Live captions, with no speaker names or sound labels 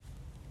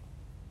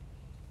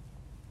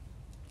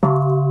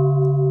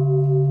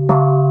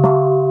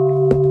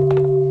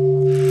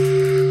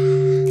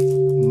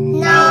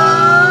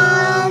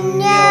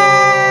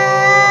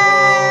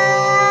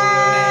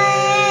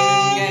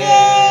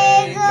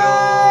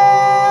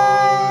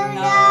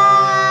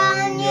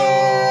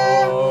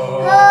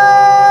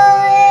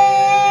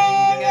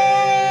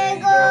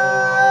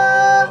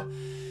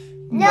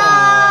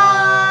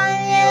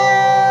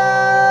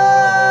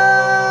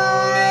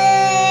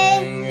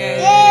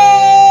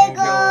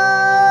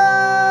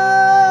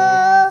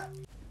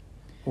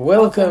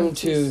Welcome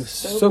to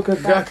Soka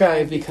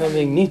Gakkai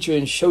becoming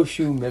Nichiren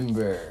Shoshu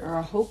member. Or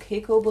a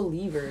Hokkeko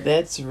believer.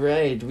 That's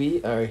right.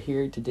 We are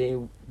here today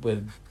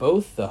with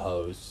both the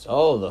hosts,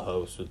 all the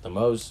hosts with the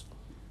most.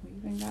 We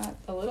even got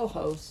a little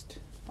host.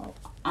 Oh,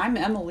 I'm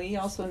Emily,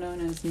 also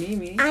known as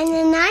Mimi.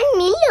 And I'm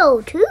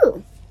Mio,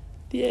 too.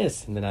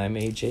 Yes, and then I'm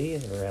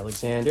AJ, or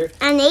Alexander.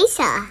 And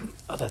Asa.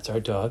 Oh, that's our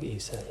dog,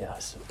 Asa,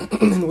 yes.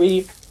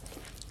 we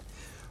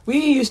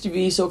used to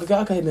be Soka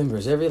Gakkai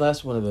members, every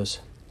last one of us.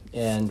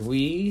 And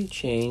we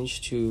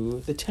changed to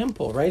the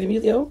temple, right,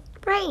 Emilio?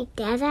 Right,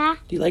 Dada.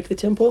 Do you like the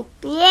temple?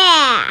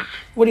 Yeah.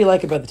 What do you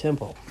like about the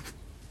temple?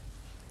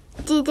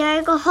 The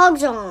Dragon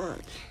hugs on.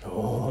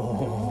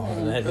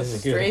 Oh, that is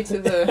a good... Straight to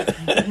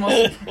the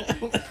most...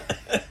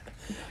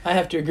 I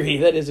have to agree,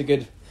 that is a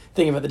good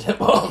thing about the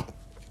temple.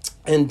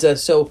 And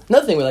so,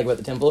 another thing we like about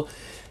the temple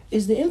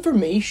is the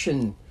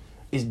information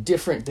is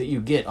different that you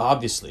get,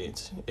 obviously.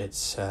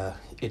 It's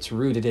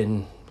rooted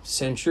in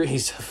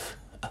centuries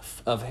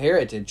of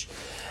heritage,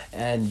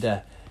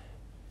 and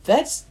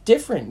that's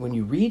different when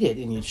you read it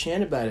and you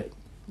chant about it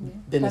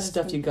than the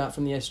stuff you got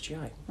from the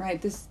SGI.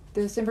 Right, this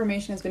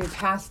information has been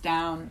passed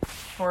down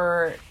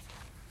for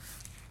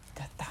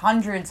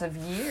hundreds of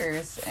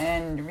years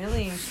and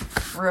really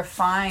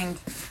refined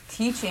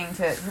teaching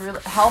to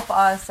really help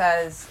us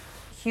as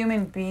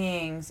human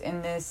beings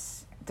in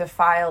this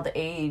defiled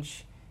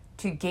age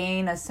to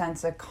gain a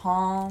sense of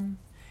calm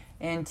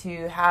and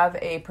to have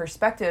a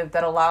perspective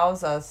that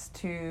allows us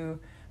to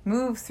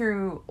move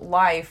through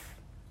life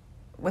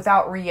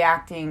without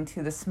reacting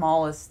to the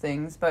smallest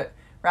things, but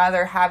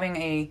rather having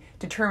a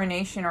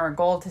determination or a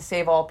goal to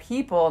save all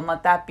people and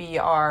let that be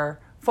our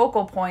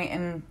focal point.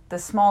 And the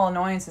small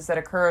annoyances that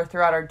occur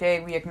throughout our day,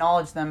 we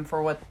acknowledge them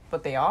for what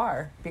they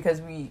are, because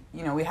we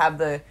have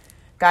the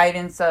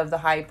guidance of the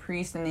high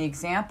priest and the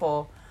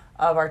example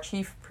of our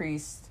chief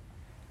priest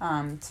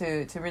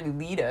to really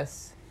lead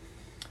us.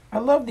 I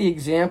love the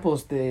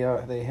examples they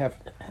have,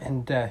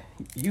 and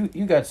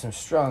you got some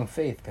strong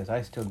faith, because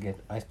I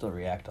still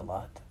react a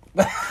lot.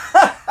 but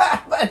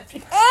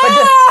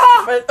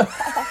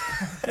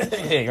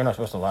hey, you're not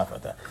supposed to laugh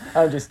at that.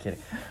 I'm just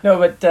kidding. No,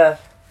 but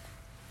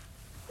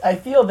I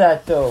feel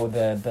that though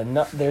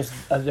there's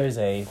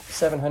a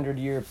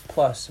 700-year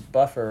plus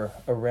buffer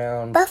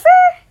around.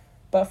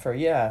 Buffer,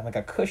 yeah, like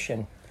a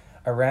cushion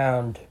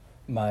around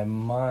my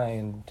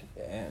mind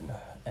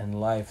and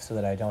life, so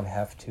that I don't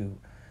have to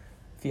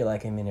feel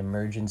like I'm in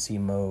emergency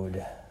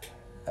mode.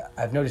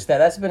 I've noticed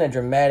that's been a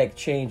dramatic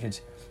change.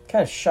 It's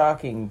kind of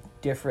shocking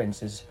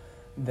difference is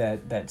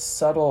that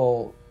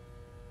subtle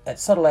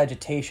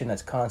agitation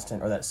that's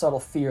constant, or that subtle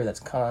fear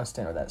that's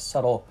constant, or that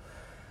subtle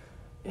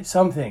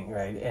something,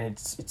 right? And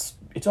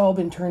it's all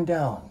been turned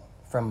down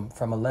from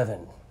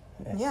 11.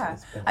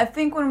 I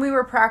think when we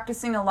were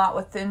practicing a lot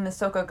within the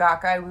Soka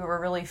Gakkai, we were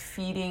really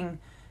feeding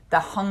the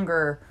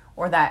hunger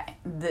or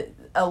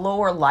a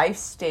lower life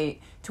state,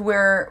 to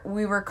where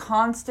we were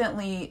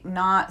constantly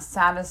not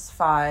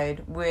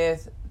satisfied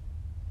with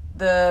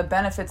the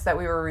benefits that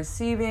we were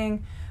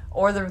receiving,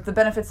 or the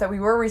benefits that we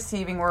were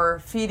receiving were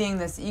feeding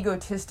this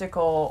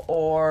egotistical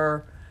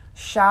or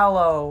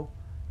shallow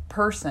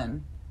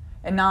person,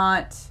 and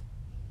not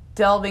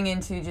delving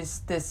into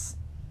just this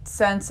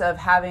sense of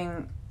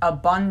having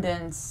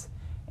abundance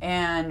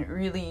and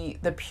really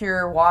the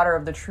pure water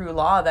of the true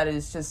law that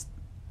is just,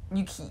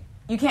 you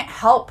can't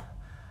help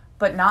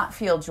but not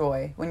feel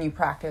joy when you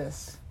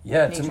practice.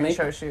 Yeah,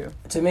 Shoshu.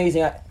 It's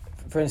amazing.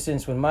 For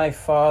instance, when my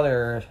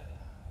father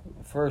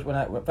when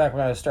I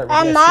was starting with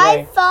and the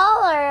my SGI,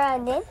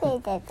 father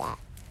did that.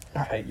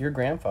 All right, your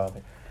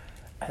grandfather.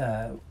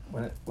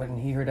 When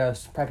he heard I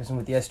was practicing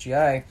with the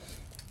SGI,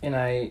 and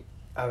I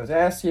was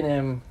asking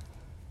him,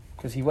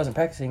 because he wasn't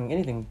practicing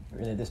anything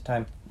really this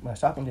time when I was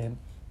talking to him,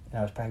 and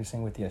I was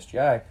practicing with the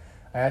SGI.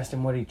 I asked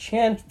him what he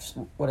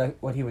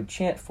would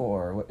chant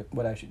for,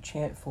 what I should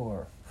chant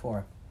for.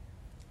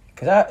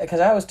 Because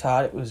I was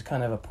taught it was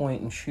kind of a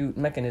point and shoot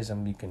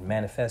mechanism. You can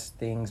manifest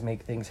things,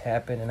 make things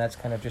happen, and that's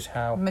kind of just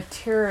how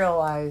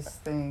materialize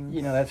things.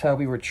 That's how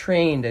we were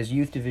trained as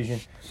youth division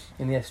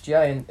in the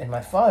SGI. And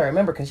my father, I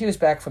remember, because he was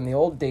back from the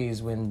old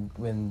days when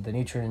the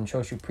Nichiren and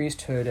Shoshu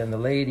priesthood and the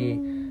laity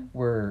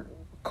were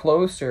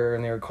closer,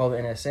 and they were called the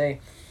NSA.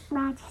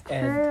 That's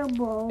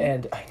terrible.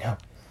 And I know.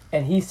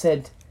 And he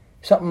said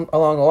something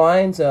along the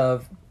lines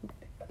of,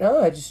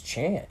 "No, I just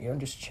chant.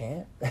 Just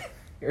chant."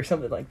 Or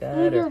something like that.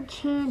 I don't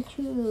chant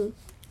too.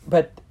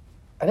 But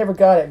I never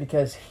got it,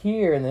 because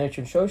here in the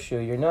Nichiren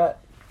Shoshu, you're not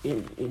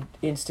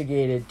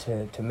instigated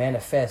to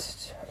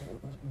manifest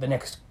the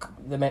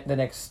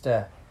next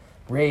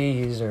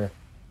raise, or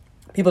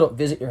people don't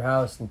visit your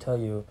house and tell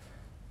you,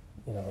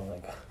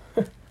 like,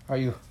 are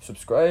you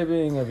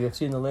subscribing? Have you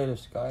seen the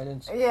latest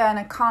guidance? Yeah, and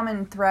a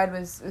common thread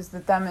is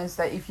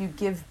that if you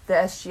give the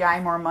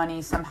SGI more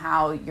money,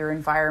 somehow your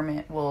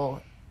environment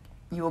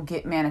you will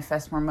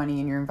manifest more money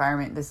in your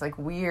environment. This like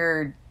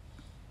weird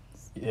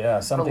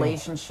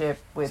relationship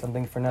with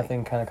something for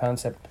nothing kind of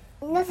concept.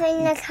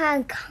 Nothing that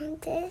kind of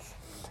contest.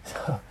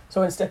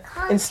 So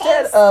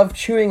instead of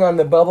chewing on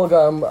the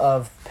bubblegum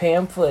of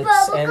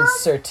pamphlets and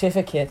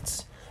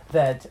certificates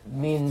that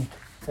meant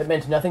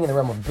nothing in the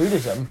realm of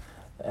Buddhism,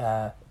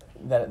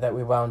 that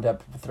we wound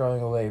up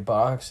throwing away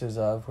boxes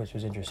of, which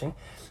was interesting.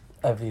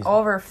 Of these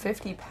over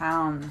 50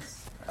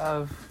 pounds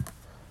of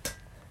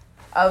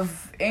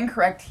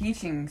incorrect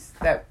teachings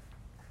that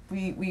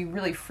we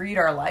really freed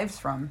our lives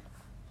from.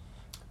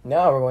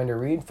 Now we're going to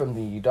read from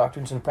the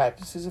Doctrines and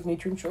Practices of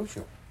Nichiren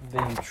Shoshu,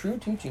 the true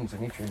teachings of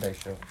Nichiren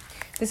Daisho.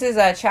 This is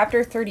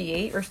chapter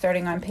 38. We're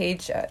starting on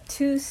page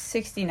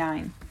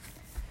 269.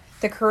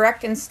 The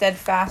correct and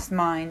steadfast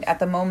mind at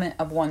the moment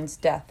of one's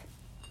death.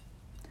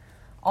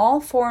 All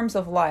forms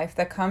of life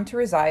that come to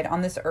reside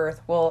on this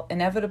earth will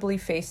inevitably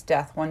face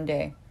death one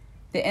day.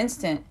 The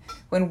instant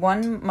when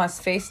one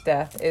must face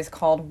death is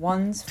called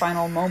one's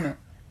final moment,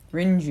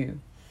 Rinju.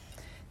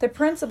 The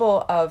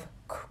principle of,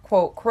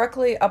 quote,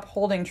 correctly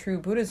upholding true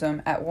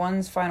Buddhism at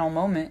one's final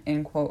moment,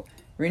 in quote,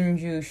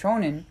 Rinju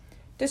Shonin,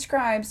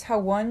 describes how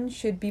one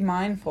should be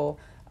mindful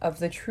of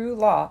the true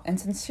law and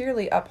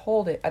sincerely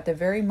uphold it at the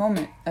very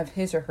moment of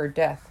his or her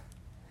death.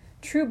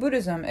 True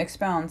Buddhism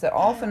expounds that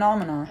all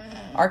phenomena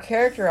are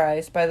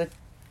characterized by the,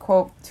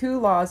 quote, two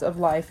laws of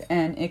life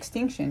and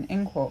extinction,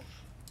 end quote,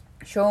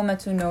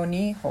 Shometsu no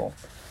Niho,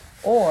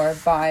 or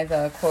by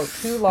the, quote,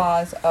 two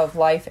laws of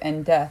life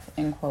and death,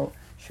 end quote,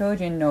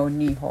 Shojin no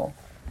Niho.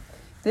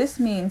 This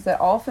means that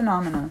all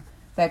phenomena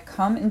that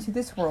come into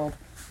this world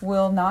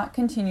will not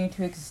continue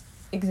to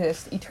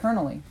exist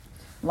eternally.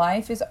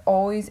 Life is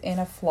always in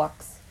a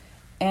flux,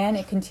 and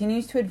it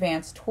continues to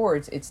advance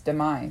towards its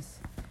demise.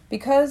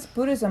 Because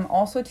Buddhism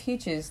also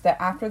teaches that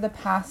after the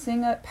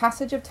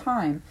passage of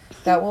time,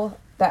 that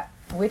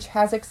which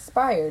has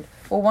expired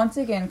will once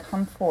again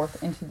come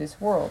forth into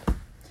this world.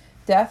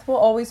 Death will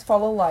always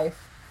follow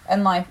life,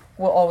 and life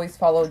will always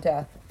follow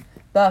death.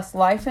 Thus,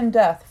 life and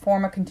death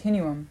form a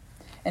continuum,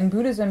 and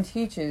Buddhism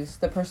teaches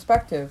the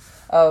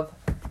perspective of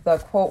the,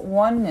 quote,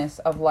 oneness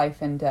of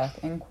life and death,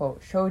 end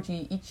quote,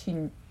 Shoji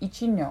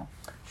Ichinyo.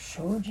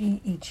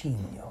 Shoji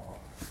Ichinyo.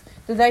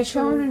 The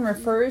Daishonin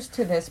refers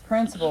to this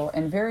principle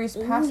in various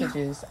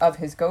passages of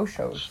his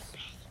Goshos.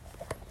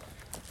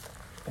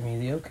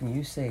 Emilio, can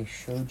you say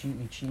Shoji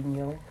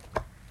Ichinyo?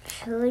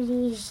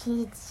 Shoji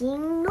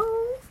Ichinyo.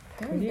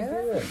 Pretty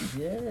good,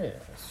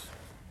 yes.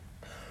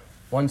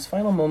 One's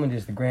final moment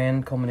is the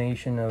grand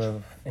culmination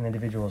of an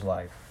individual's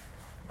life.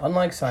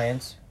 Unlike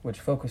science, which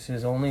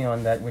focuses only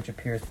on that which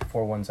appears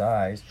before one's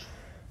eyes,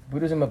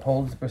 Buddhism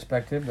upholds the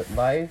perspective that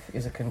life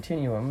is a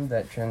continuum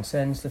that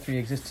transcends the three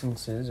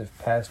existences of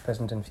past,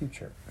 present, and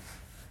future.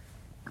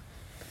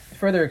 It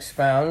further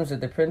expounds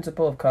that the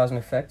principle of cause and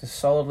effect is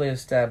solidly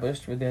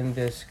established within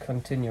this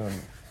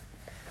continuum.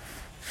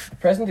 The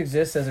present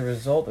exists as a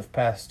result of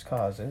past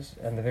causes,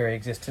 and the very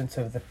existence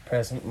of the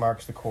present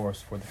marks the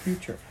course for the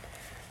future.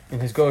 In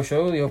his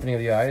Gosho, The Opening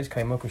of the Eyes,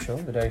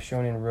 Kaimokusho, the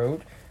Daishonin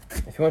wrote,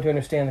 if you want to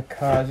understand the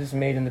causes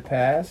made in the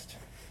past,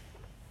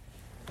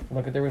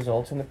 look at the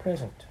results in the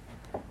present.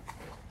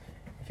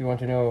 If you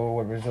want to know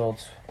what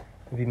results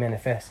will be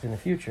manifested in the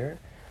future,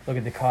 look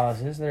at the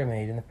causes that are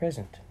made in the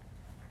present.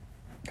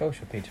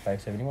 Gosho, page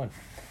 571.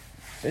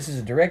 This is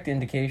a direct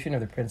indication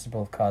of the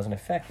principle of cause and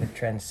effect that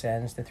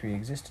transcends the three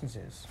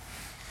existences.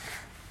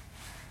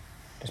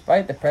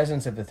 Despite the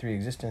presence of the three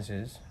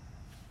existences,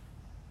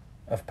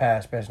 of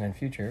past, present, and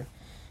future,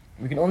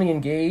 we can only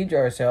engage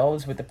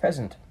ourselves with the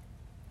present.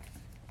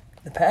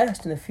 The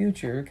past and the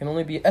future can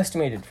only be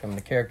estimated from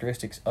the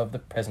characteristics of the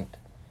present.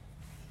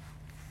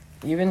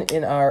 Even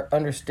in our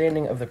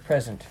understanding of the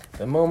present,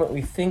 the moment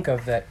we think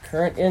of that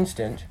current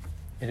instant,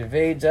 it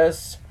evades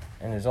us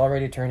and is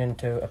already turned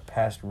into a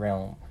past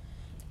realm.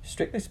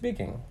 Strictly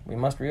speaking, we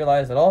must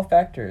realize that all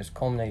factors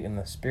culminate in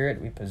the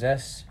spirit we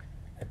possess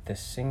at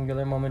this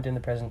singular moment in the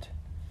present.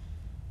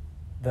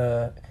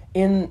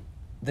 In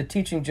the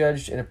teaching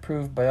judged and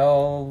approved by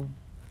all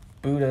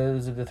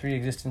Buddhas of the three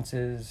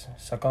existences,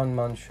 Sakon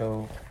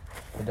Mansho,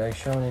 the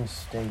Daishonin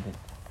stated,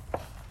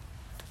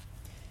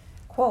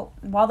 quote,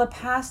 while the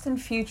past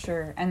and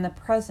future and the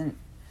present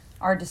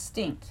are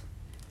distinct,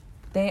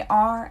 they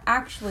are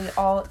actually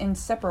all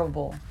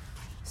inseparable,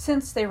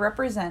 since they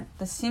represent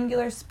the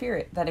singular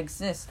spirit that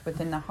exists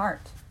within the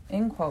heart,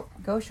 end quote,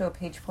 Gosho,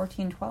 page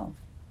 1412.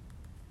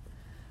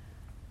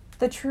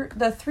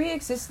 The three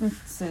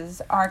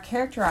existences are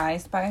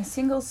characterized by a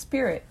single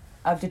spirit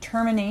of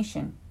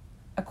determination.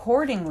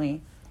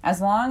 Accordingly,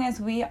 as long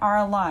as we are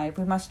alive,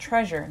 we must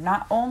treasure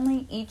not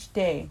only each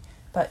day,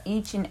 but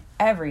each and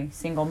every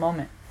single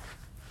moment.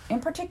 In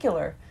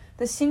particular,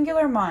 the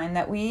singular mind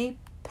that we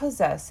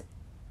possess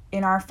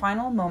in our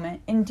final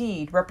moment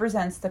indeed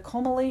represents the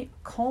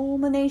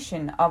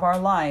culmination of our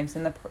lives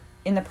in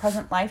the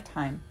present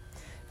lifetime.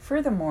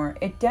 Furthermore,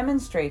 it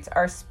demonstrates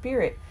our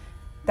spirit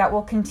that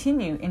will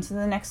continue into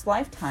the next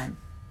lifetime.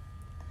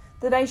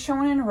 The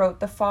Daishonin wrote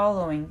the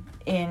following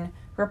in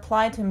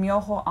reply to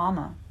Myoho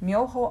Amma.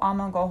 Myoho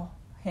Amma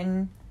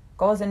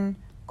Gozen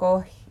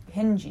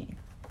Gohenji.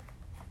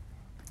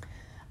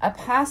 A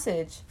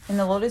passage in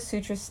the Lotus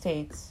Sutra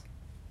states,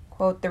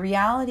 quote, the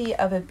reality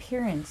of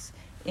appearance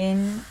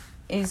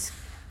is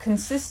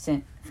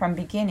consistent from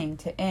beginning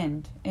to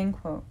end, end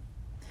quote.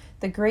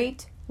 The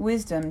Great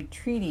Wisdom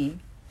Treaty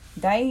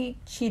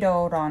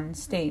Daichidoron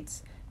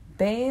states,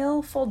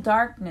 baleful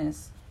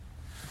darkness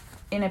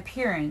in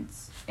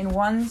appearance in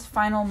one's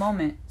final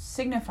moment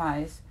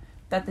signifies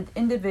that the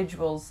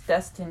individual's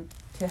destined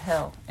to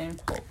hell,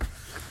 end quote.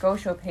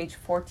 Gosho, page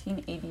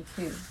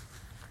 1482.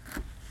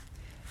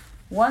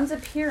 One's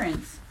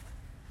appearance,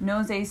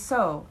 noze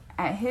so,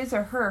 at his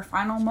or her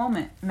final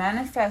moment,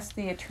 manifests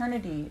the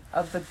eternity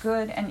of the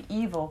good and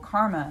evil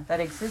karma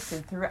that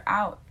existed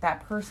throughout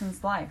that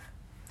person's life.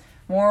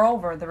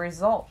 Moreover, the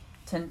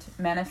resultant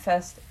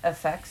manifest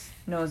effects,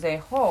 noze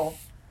ho,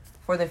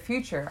 for the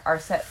future are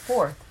set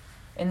forth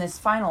in this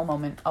final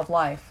moment of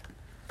life.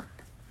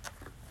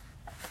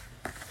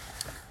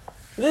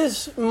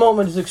 This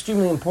moment is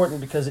extremely important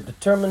because it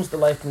determines the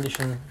life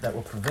condition that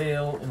will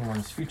prevail in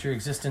one's future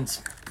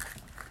existence.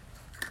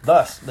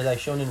 Thus, the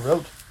Daishonin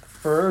wrote,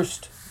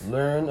 first,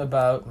 learn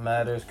about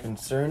matters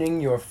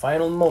concerning your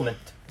final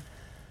moment,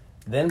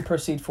 then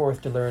proceed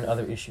forth to learn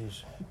other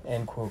issues.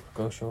 End quote.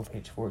 Gosho,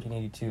 page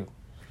 1482.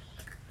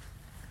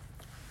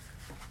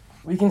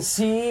 We can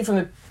see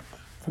from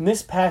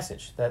this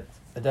passage that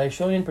the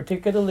Daishonin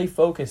particularly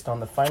focused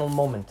on the final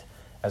moment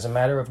as a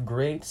matter of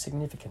great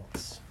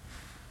significance.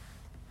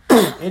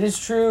 It is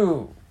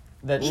true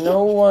that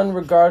no one,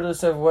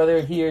 regardless of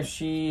whether he or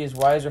she is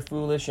wise or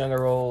foolish, young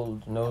or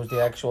old, knows the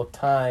actual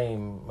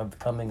time of the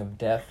coming of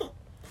death.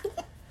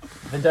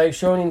 The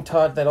Daishonin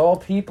taught that all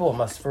people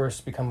must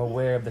first become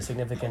aware of the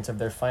significance of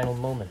their final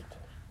moment.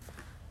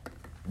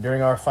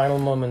 During our final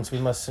moments, we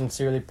must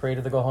sincerely pray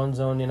to the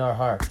Gohonzon in our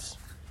hearts.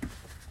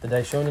 The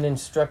Daishonin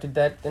instructed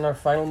that in our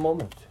final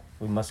moment,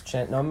 we must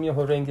chant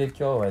Nam-myoho Renge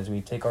Kyo as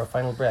we take our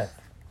final breath.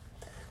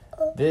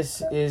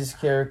 This is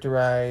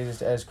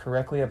characterized as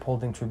correctly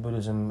upholding true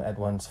Buddhism at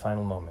one's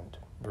final moment,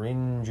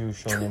 Rinju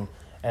Shonin,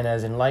 and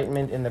as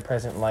enlightenment in the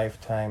present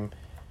lifetime,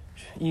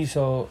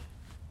 Isho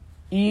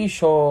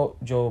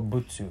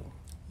Jobutsu.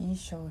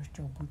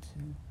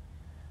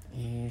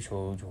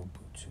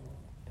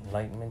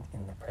 Enlightenment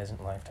in the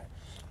present lifetime.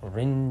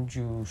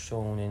 Rinju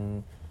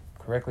Shonin,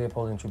 correctly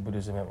upholding true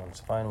Buddhism at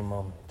one's final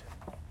moment.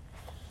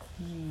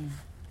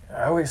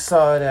 I always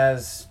saw it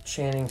as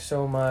chanting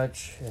so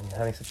much and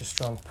having such a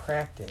strong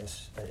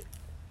practice that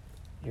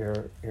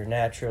you're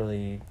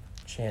naturally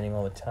chanting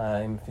all the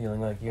time,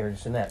 feeling like you're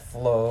just in that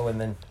flow, and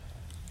then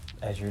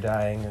as you're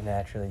dying,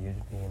 naturally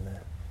you'd be in the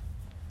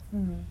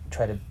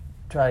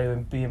try to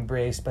be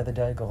embraced by the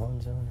Daigo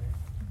Honzon.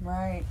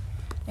 Right.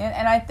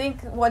 And I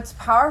think what's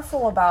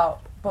powerful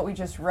about what we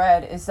just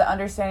read is the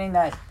understanding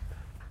that,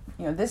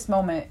 this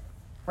moment,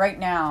 right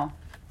now,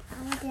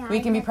 we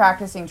can be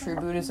practicing true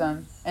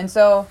Buddhism. And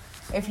so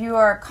if you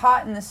are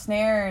caught in the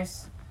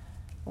snares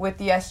with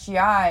the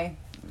SGI,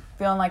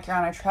 feeling like you're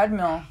on a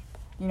treadmill,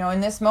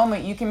 in this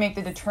moment you can make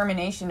the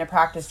determination to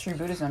practice true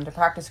Buddhism, to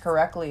practice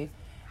correctly.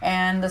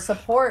 And the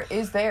support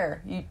is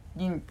there.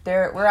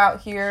 We're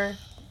out here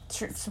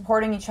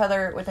supporting each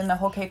other within the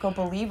Hokeiko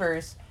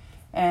believers.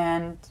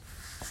 And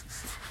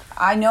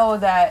I know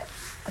that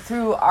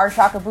through our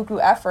Shakabuku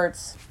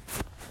efforts,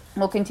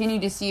 we'll continue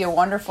to see a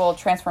wonderful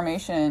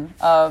transformation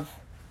of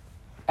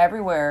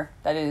everywhere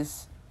that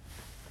is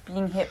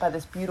being hit by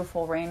this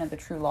beautiful reign of the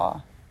true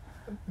law.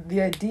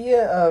 The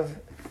idea of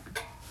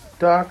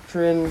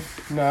doctrine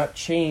not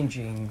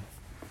changing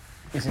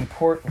is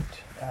important.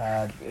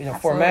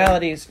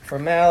 Formalities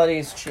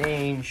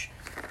change,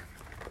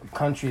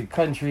 country to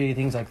country,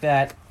 things like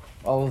that.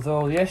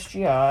 Although the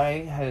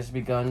SGI has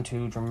begun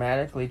to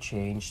dramatically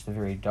change the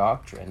very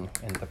doctrine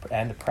and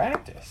the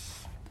practice.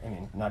 I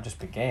mean, not just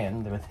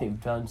began, but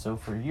they've done so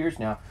for years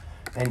now.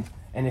 And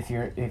if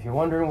you're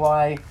wondering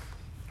why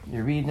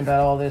you're reading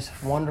about all this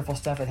wonderful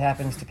stuff that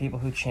happens to people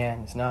who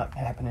chant, it's not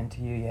happening to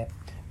you yet,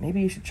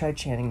 maybe you should try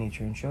chanting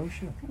Nichiren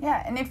Shoshu.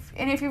 Yeah, and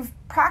if you're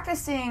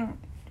practicing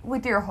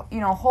with your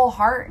whole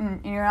heart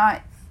and you're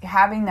not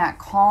having that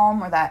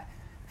calm or that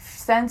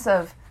sense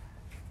of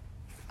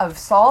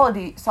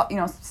solidity,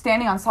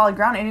 standing on solid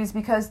ground, it is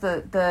because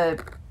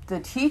the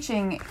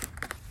teaching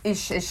is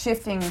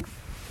shifting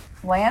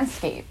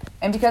landscape,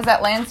 and because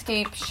that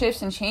landscape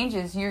shifts and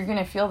changes, you're going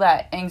to feel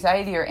that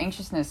anxiety or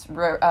anxiousness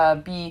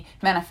be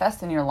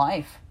manifest in your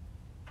life.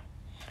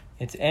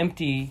 It's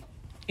empty,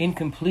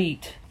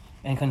 incomplete,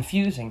 and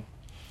confusing,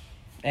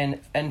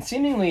 and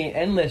seemingly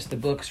endless. The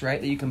books,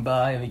 right, that you can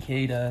buy of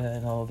Ikeda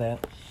and all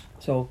that.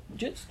 So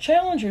just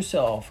challenge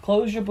yourself.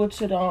 Close your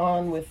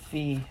Butsudan with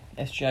the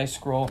SGI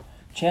scroll,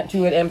 chant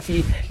to it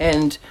empty,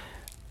 and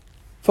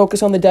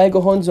focus on the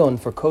Daigo Honzon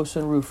for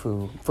Kosen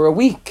Rufu for a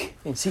week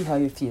and see how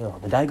you feel.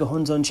 The Daigo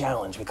Honzon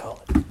challenge, we call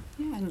it.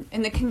 Yeah,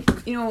 and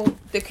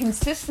the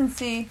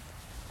consistency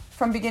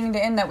from beginning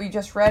to end that we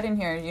just read in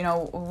here.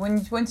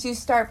 Once you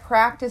start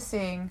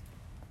practicing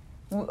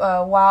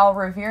while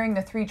revering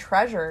the three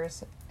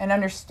treasures and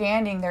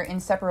understanding their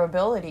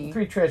inseparability.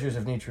 Three treasures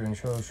of Nichiren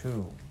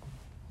Shoshu.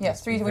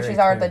 Yes, three, which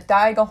are the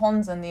Daigo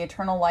Honzon, the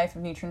eternal life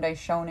of Nichiren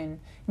Daishonin,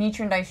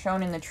 Nichiren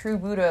Daishonin, the true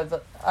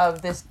Buddha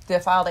of this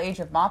defiled age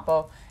of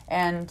Mappo,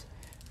 and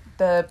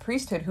the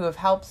priesthood who have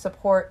helped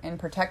support and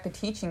protect the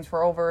teachings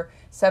for over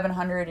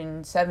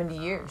 770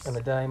 years. And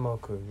the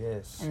Daimoku,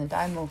 yes. And the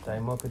Daimoku.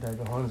 Daimoku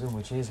Daigohonzon,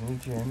 which is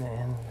Nichiren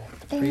and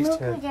the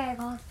priesthood.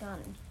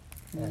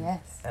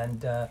 Yes. And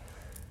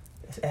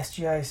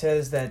SGI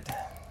says that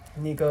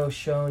Nigo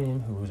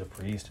Shonin, who's a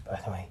priest,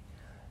 by the way,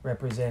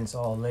 represents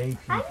all lay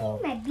people,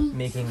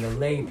 making the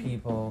lay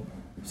people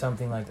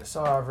something like the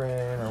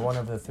sovereign or one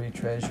of the three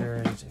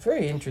treasures. It's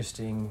very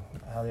interesting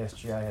how the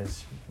SGI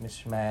has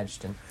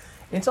mismatched, and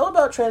it's all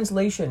about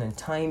translation and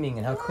timing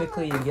and how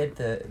quickly you get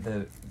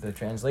the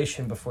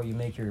translation before you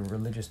make your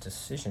religious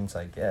decisions,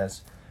 I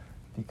guess.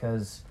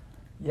 Because,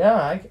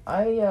 yeah,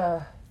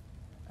 I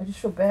just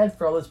feel bad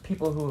for all those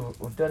people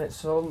who've done it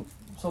so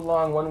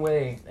long one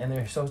way, and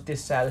they're so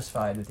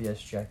dissatisfied with the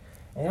SGI.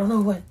 And I don't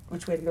know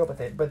which way to go,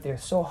 but they're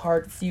so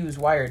hard-fused,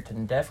 wired to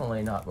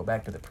definitely not go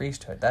back to the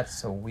priesthood. That's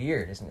so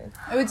weird, isn't it?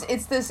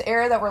 It's this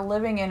era that we're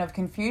living in of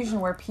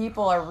confusion where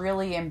people are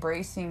really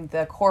embracing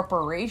the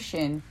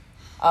corporation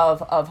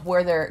of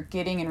where they're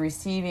getting and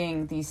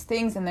receiving these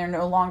things, and they're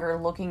no longer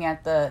looking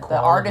at the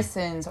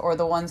artisans or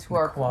the ones who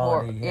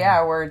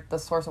where the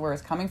source of where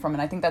it's coming from.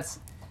 And I think that's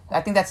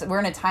we're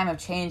in a time of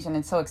change, and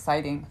it's so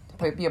exciting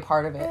to be a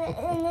part of it.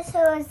 And it's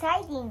so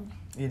exciting.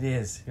 It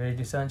is. You ready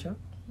to do Sancho?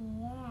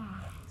 Yeah.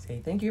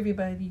 Say thank you,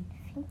 everybody.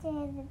 Thank you,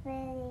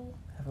 everybody.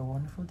 Have a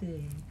wonderful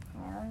day.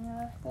 Have a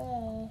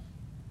wonderful day.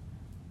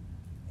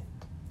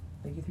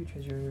 Thank you, three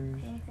treasures.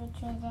 Thank you,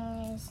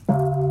 treasures.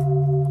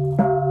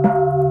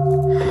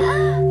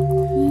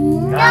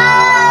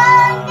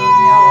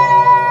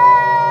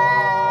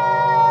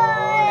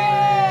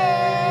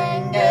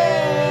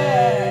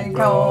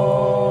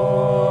 No!